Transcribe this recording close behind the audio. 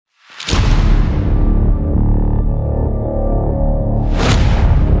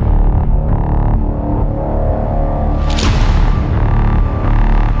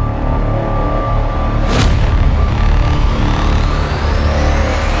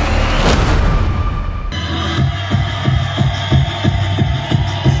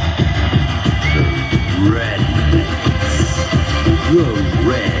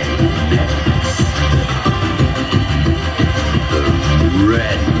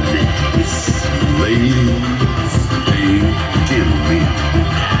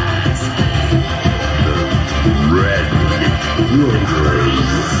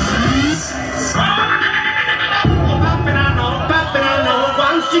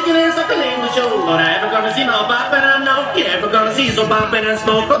chicken ears like a lame show. But I ever gonna see no pop and I know. You ever gonna see some poppin' and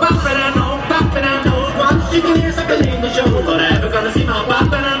smoke? Pop and I know, pop and I know. One chicken ears like a lame show. But I ever gonna see no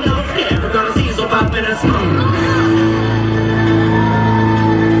pop and I know. You ever gonna see some poppin' and smoke?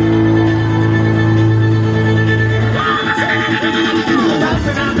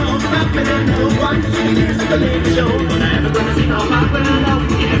 One chicken ears like a lame show. But I ever gonna see no pop and I know.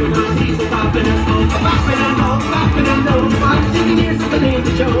 You ever gonna see some poppin' and smoke? Pop and I know, pop and I know. One chicken ears like a lame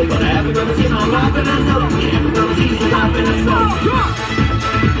show. But I ever gonna see no pop and I know. You ever gonna see some poppin' and smoke?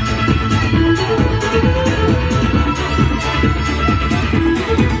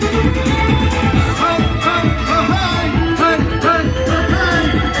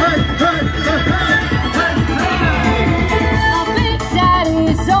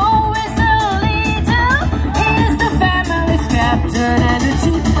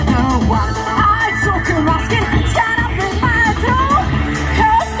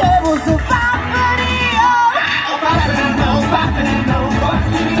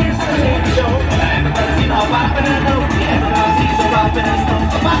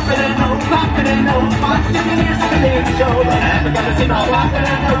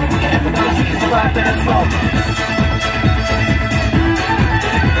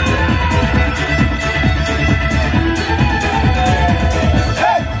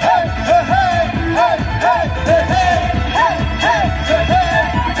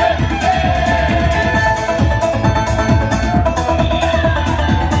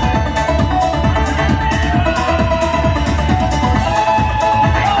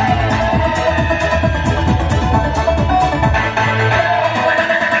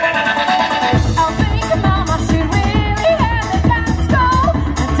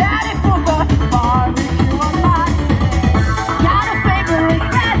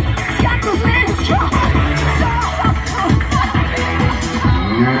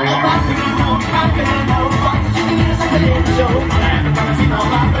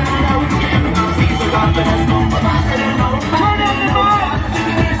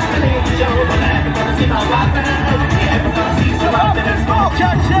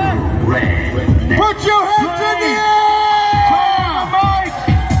 Put your hands in the air!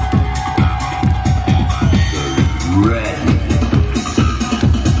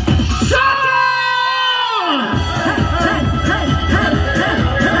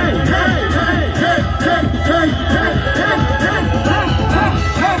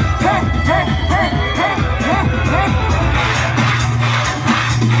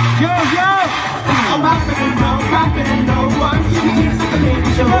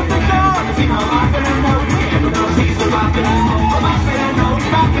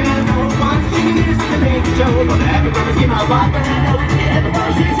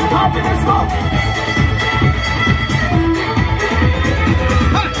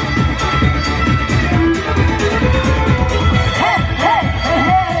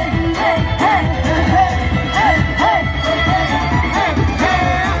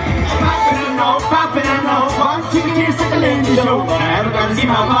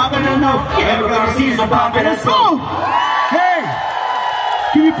 Hey,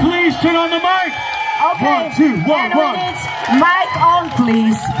 can you please turn on the mic? Okay. 1, 2, 1, 1. Mic on,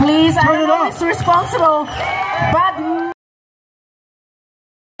 please. Please, I Turn don't it know up. it's responsible, but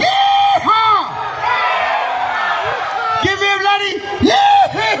Yeehaw! Give me a bloody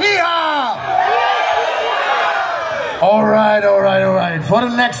yeehaw! All right. For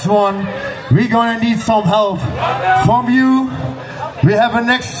the next one, we're gonna need some help from you. We have a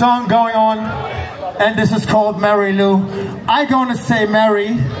next song going on, and this is called Mary Lou. I'm gonna say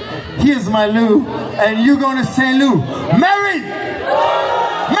Mary, here's my Lou, and you're gonna say Lou. Mary!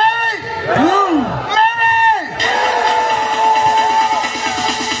 Mary! Lou! Mary!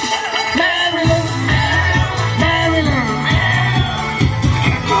 Mary Lou! Mary Lou!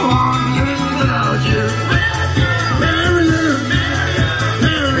 Can't go on living without you. Mary Lou!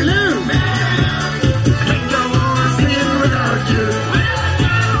 Mary Lou! Can't go on living without you.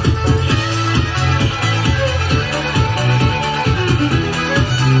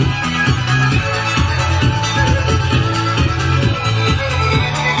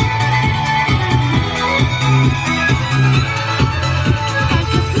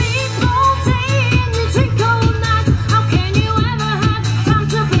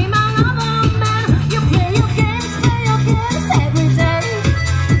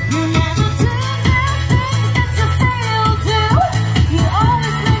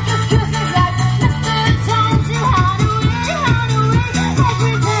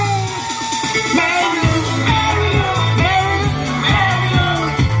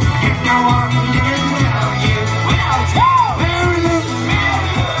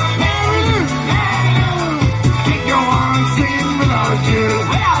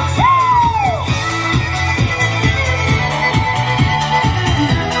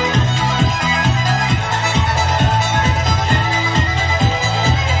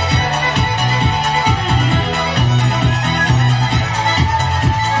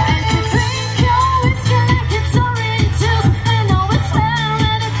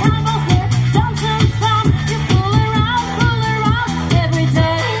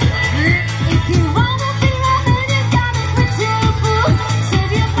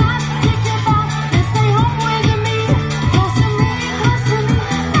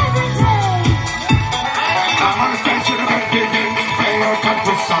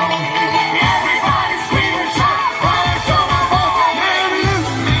 the song. Everybody scream and shout, right to my voice. Mary Lou,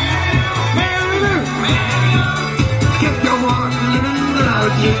 Mary Lou, keep your one living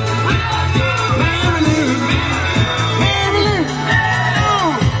without you. Mary Lou, Mary Lou,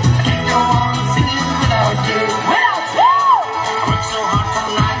 keep your one singing without you. Without you! I worked so hard from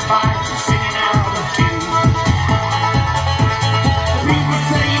 9 to 5, singing out of tune. People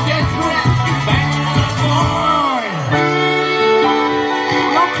say you get wet, you bang the boy.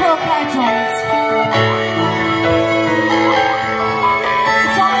 Don't croak, I don't.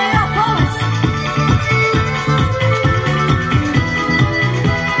 It's only in our clothes.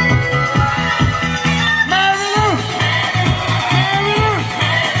 Mary Lou, Mary Lou,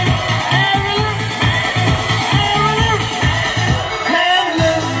 Mary Lou, Mary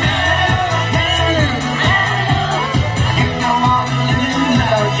Lou, Mary Lou, you know I'm living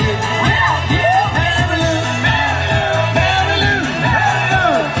without you. Without you! Mary Lou, Mary Lou, Mary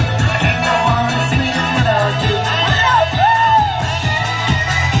Lou, you know I'm sleeping without you. Without you!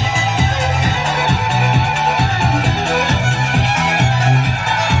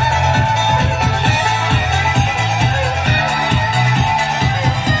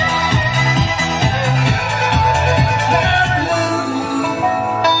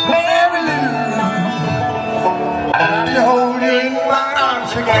 Mary Lou, let me hold you in my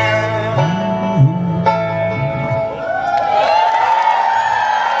arms again.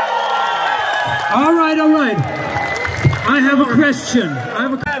 All right, all right. I have a question. A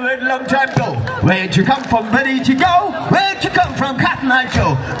long time ago. Where'd you come from? Where did you go? Where'd you come from, Cotton Eye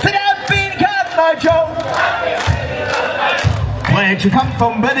Joe? Did I be Cotton Eye Joe? Where'd you come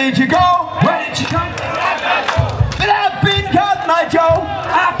from? Where did you go? Where did you come? Did I be Cotton Eye Joe?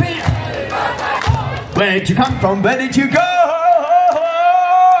 Where'd you come from? Where did you go?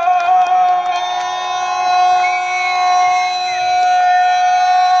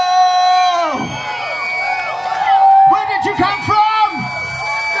 Where did you come from?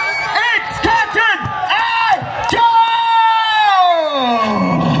 It's Cotton Eye Joe!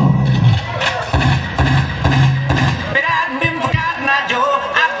 But I've been forgotten, Joe.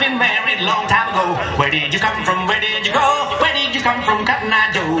 I've been married a long time ago. Where did you come from? Where did you go? Where did you come from, Cotton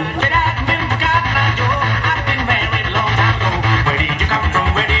Eye Joe? But I've been forgotten, Joe. I've been married a long time ago. Where did you come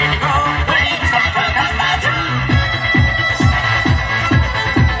from? Where did you go? Where did you come from, Cotton Eye Joe?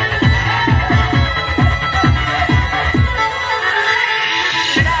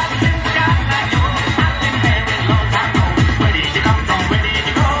 But I've been forgotten, Joe. I've been married a long time ago. Where did you come from? Where did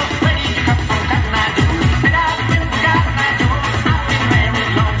you go? Where did you come from, Cotton Eye Joe? But I've been forgotten, Joe. I've been married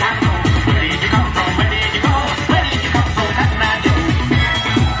a long time ago. Where did you come from? Where did you go? Where did you come from, Cotton Eye Joe?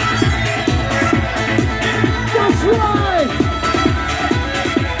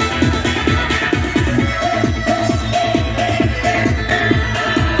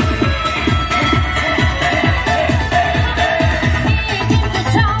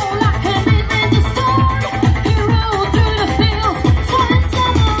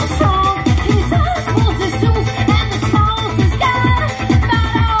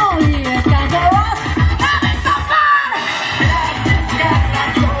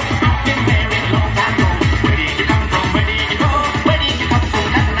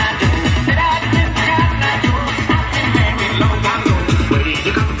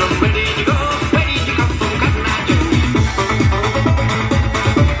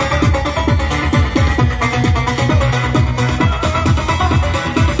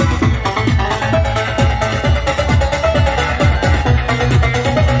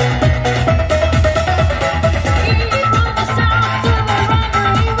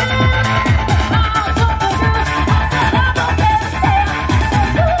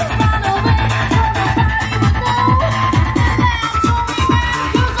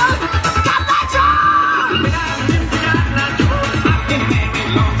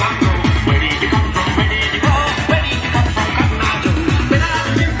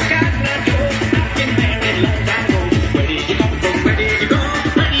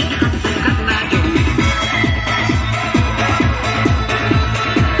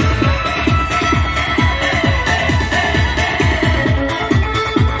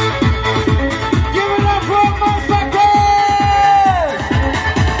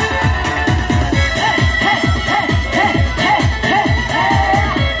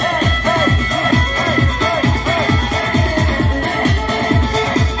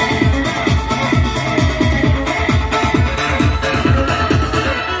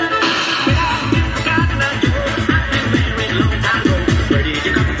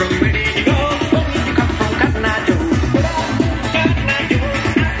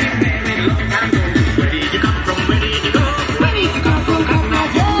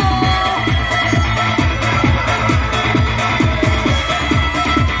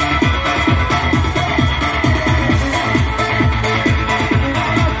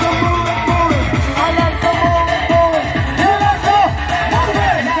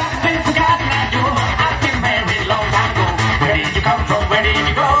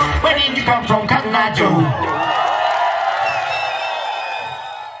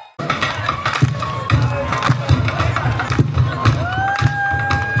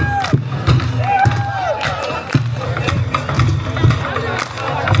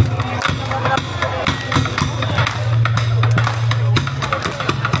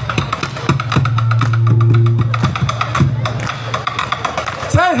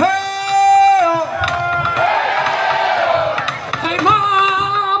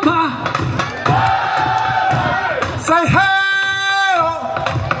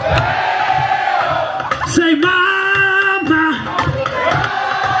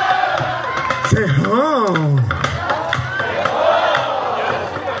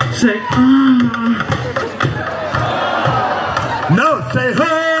 Say No, say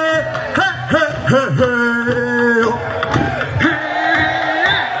hey, hey, hey,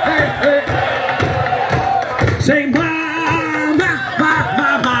 hey, hey. Say ma.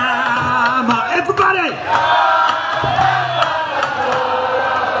 Everybody.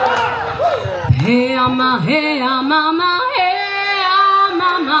 Hey, mama, hey, mama, hey,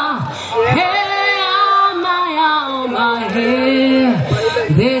 mama, hey, mama, hey.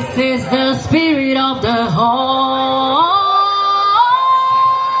 This is the spirit of the hall.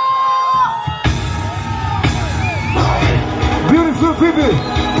 Beautiful people,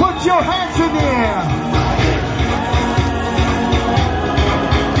 put your hands in the air.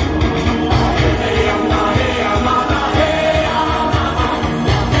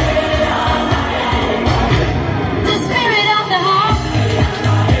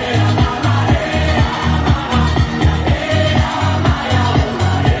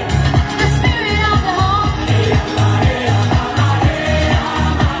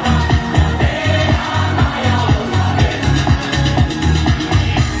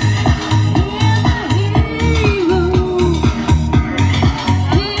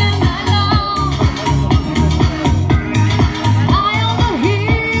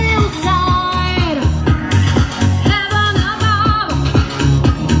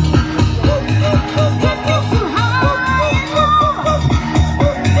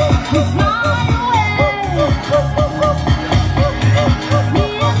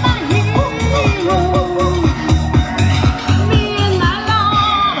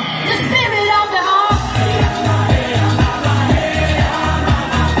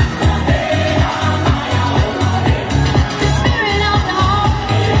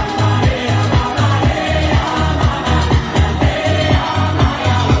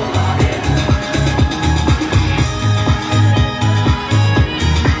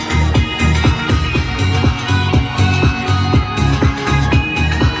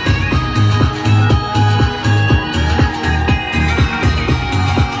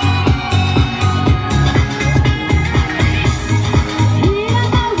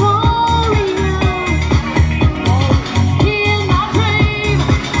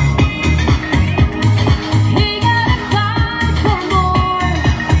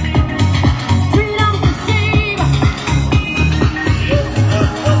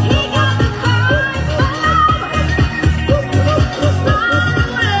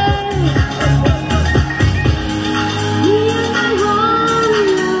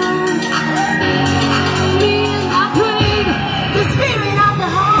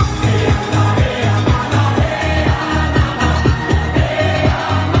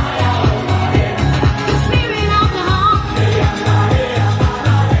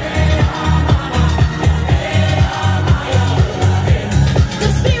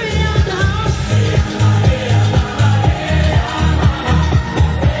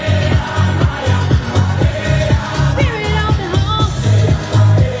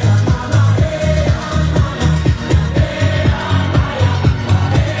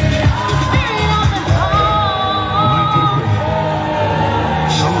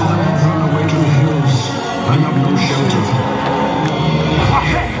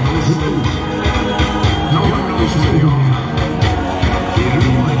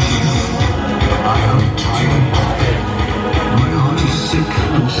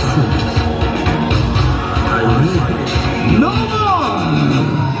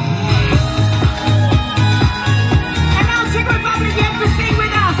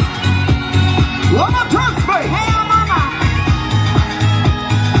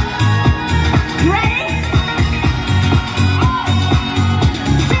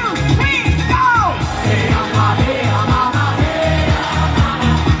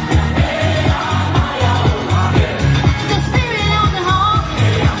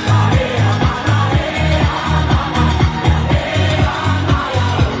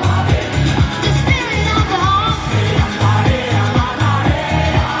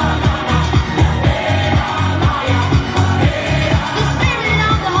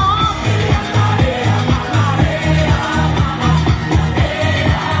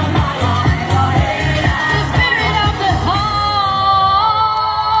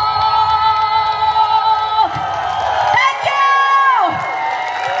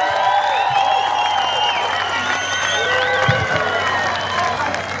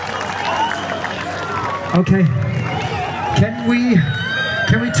 Okay. Can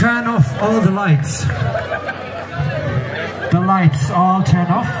we turn off all the lights? The lights all turn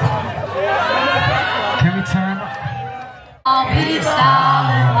off? Can we turn?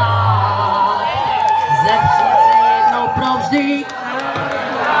 Zepsucie jedną prozdí.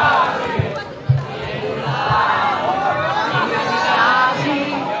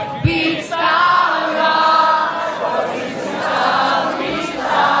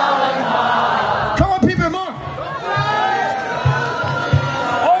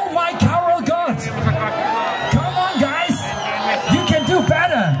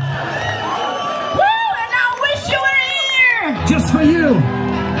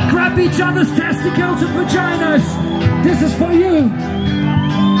 up each other's testicles and vaginas. This is for you.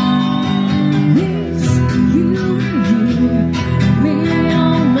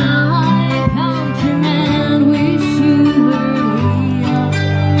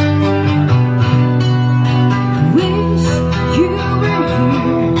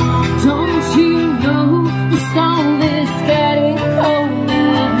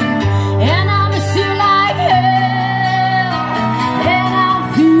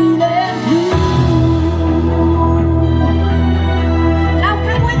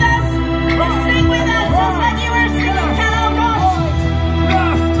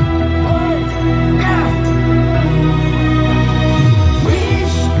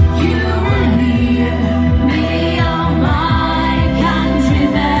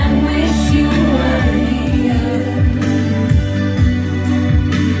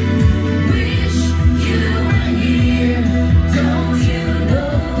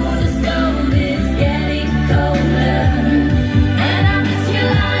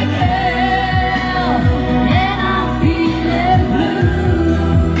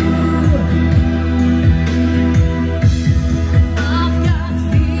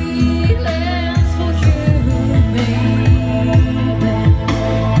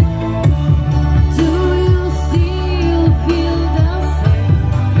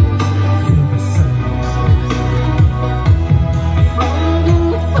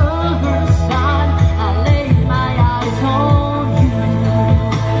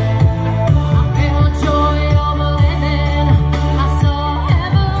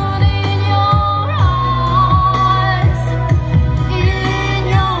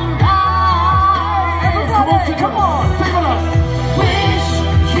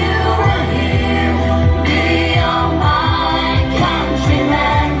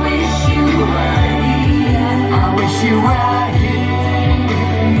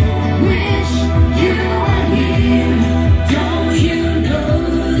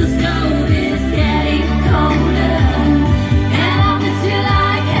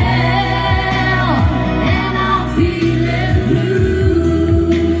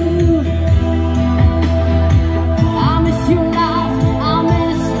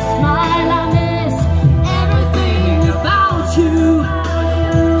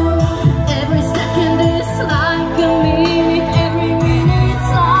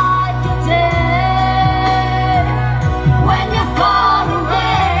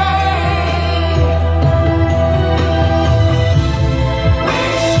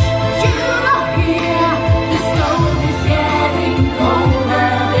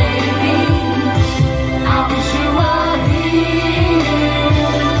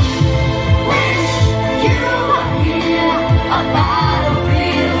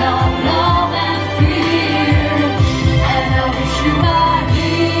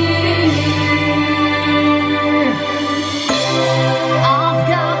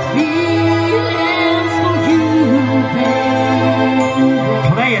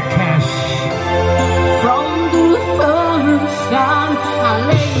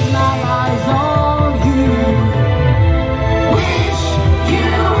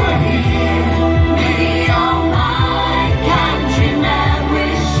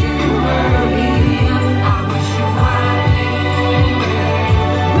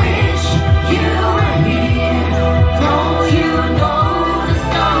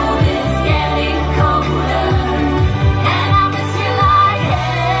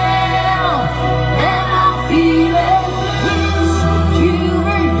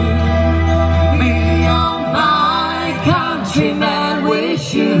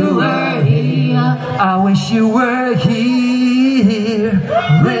 I wish you were here,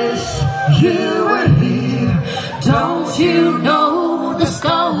 wish you were here. Don't you know the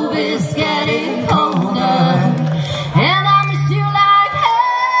stove is getting colder, and I miss you like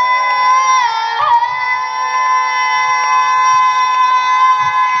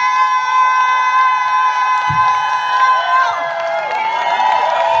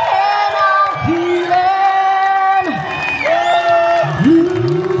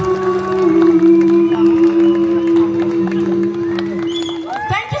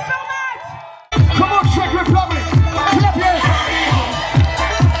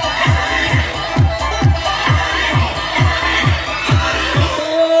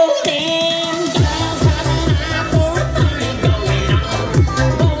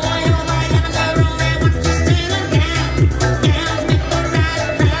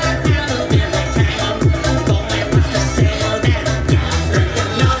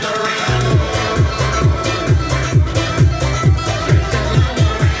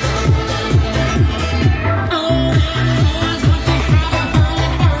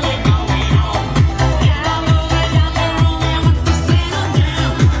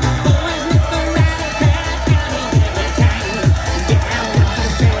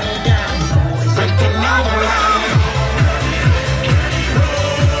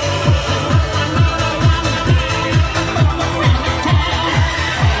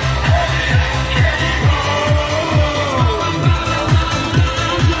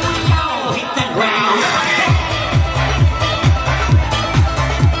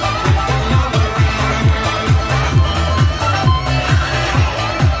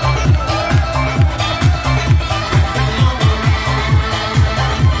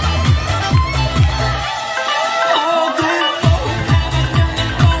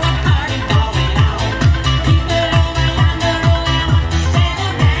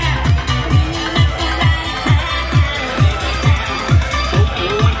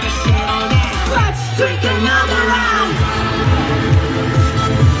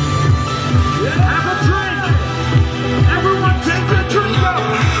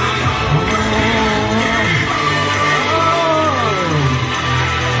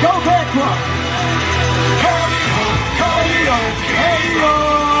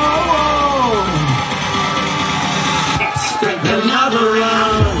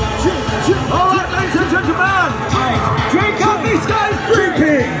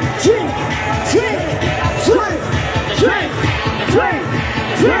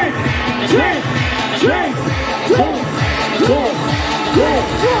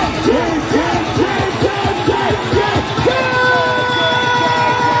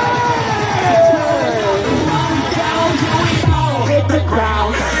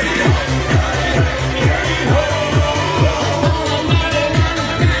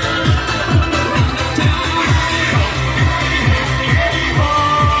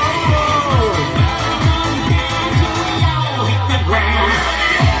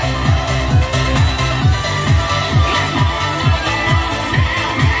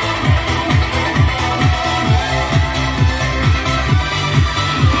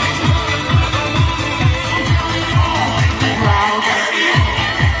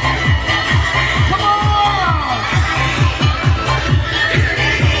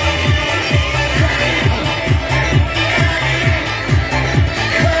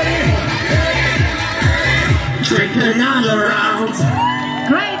Drink another round.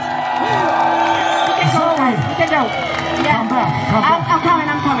 Great. You can go. Yeah. Come back.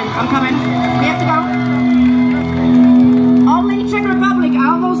 I'm coming. We have to go. Only Czech Republic. I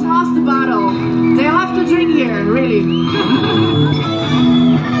almost lost the bottle. They'll have to drink here, really.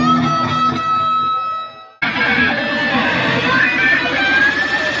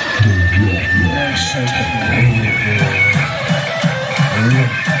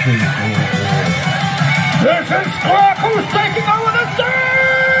 This is Squawk who's taking over the stage!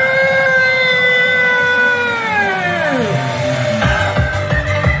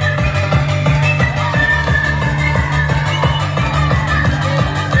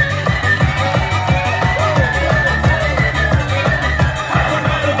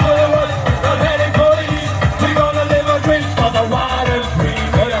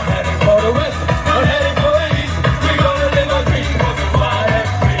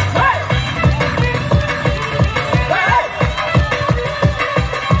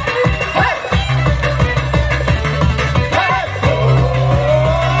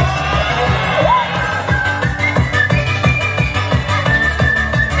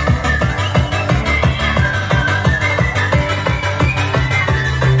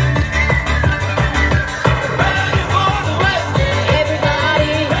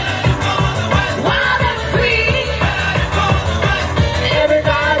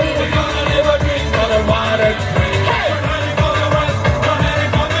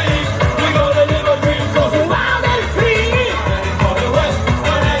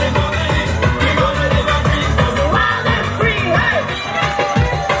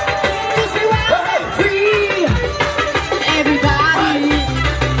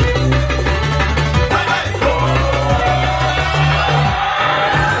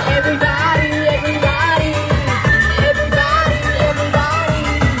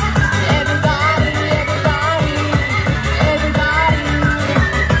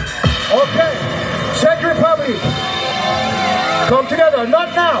 Come together,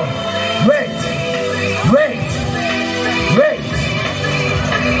 not now. Wait.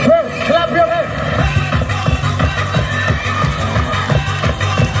 First, clap your hands.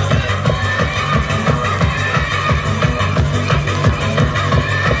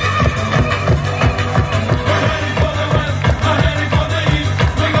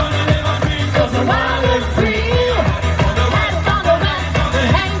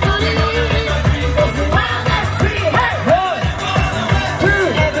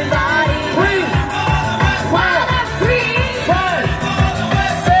 Three.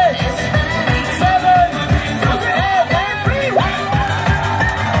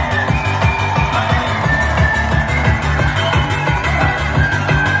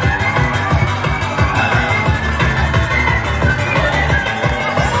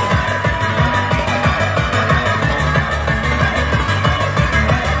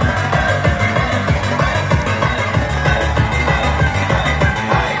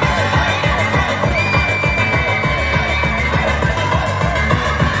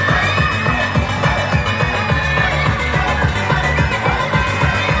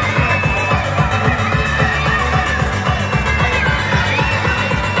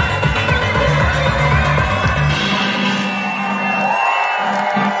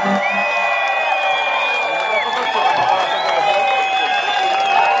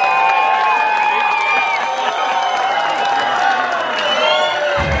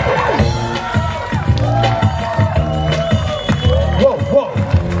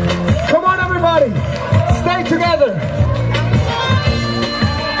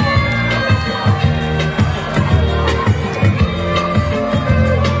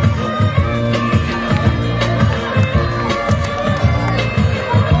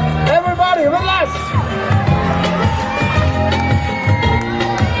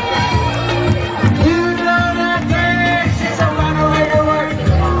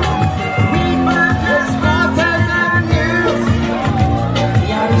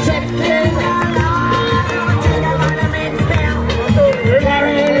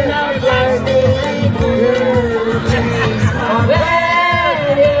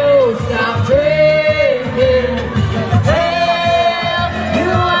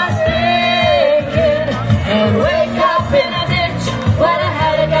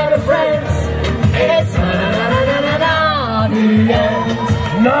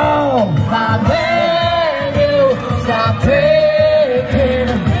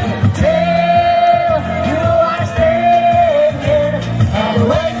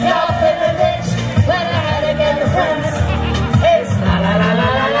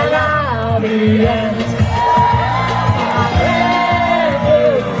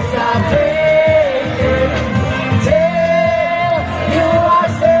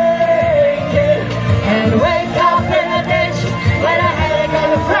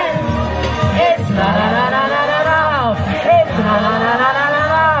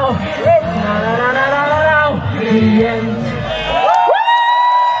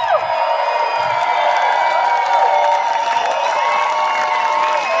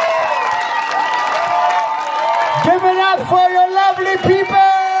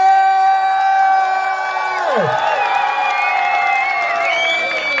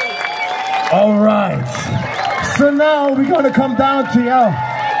 All right. So now we're gonna come down to y'all.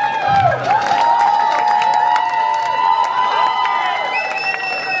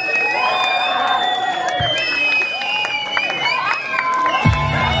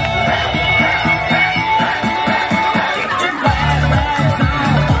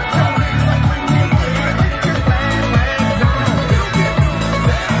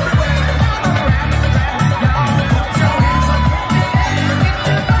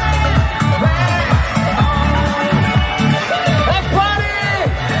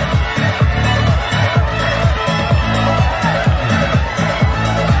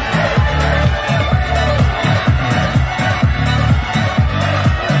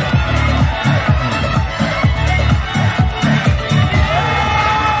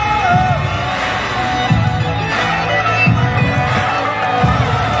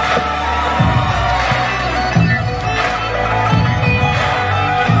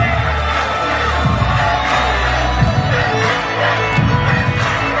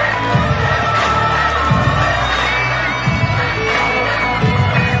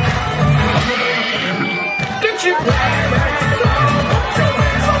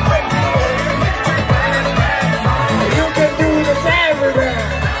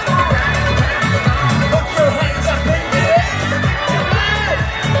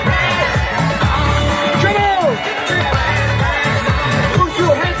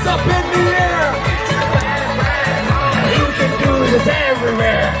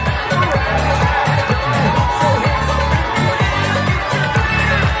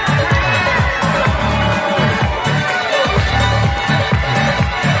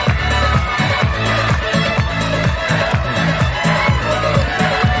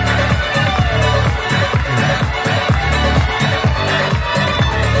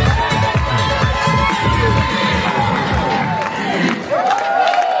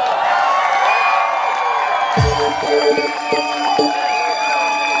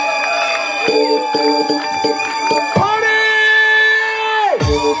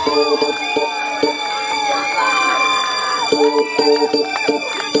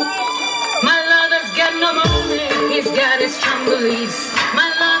 My lover's got no money, he's got his strong beliefs. My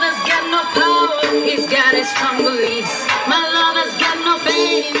lover's got no power, he's got his strong beliefs. My lover's got no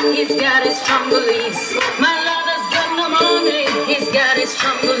fame, he's got his strong beliefs. My lover's got no money, he's got his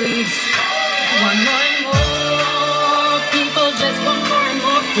strong beliefs. One more and more, people just want more and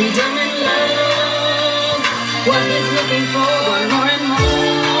more freedom and love. What he's looking for, one more and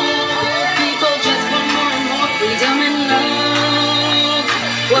more, people just want more and more freedom and love.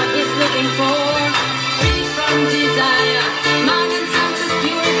 What he's looking for, free from desire, mind and senses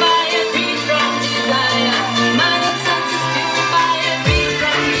purify it, free from desire, mind and senses purify it, free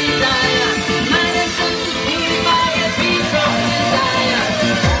from desire, mind and senses purify it, free from desire.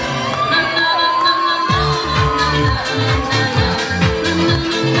 Na na na na na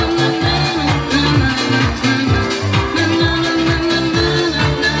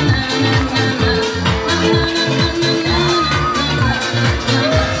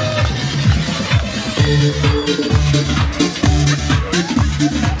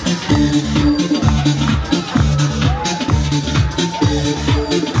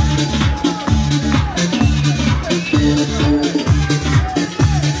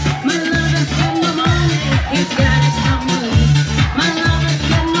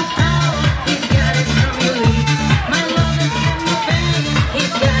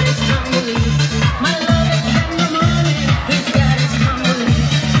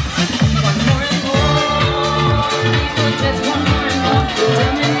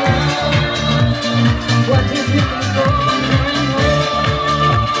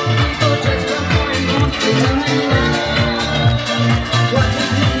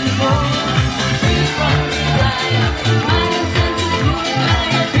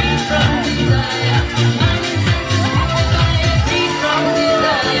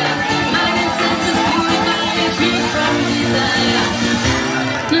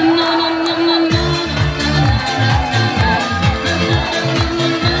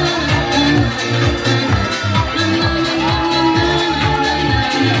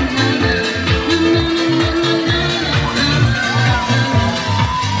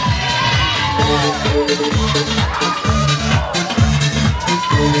Thank you.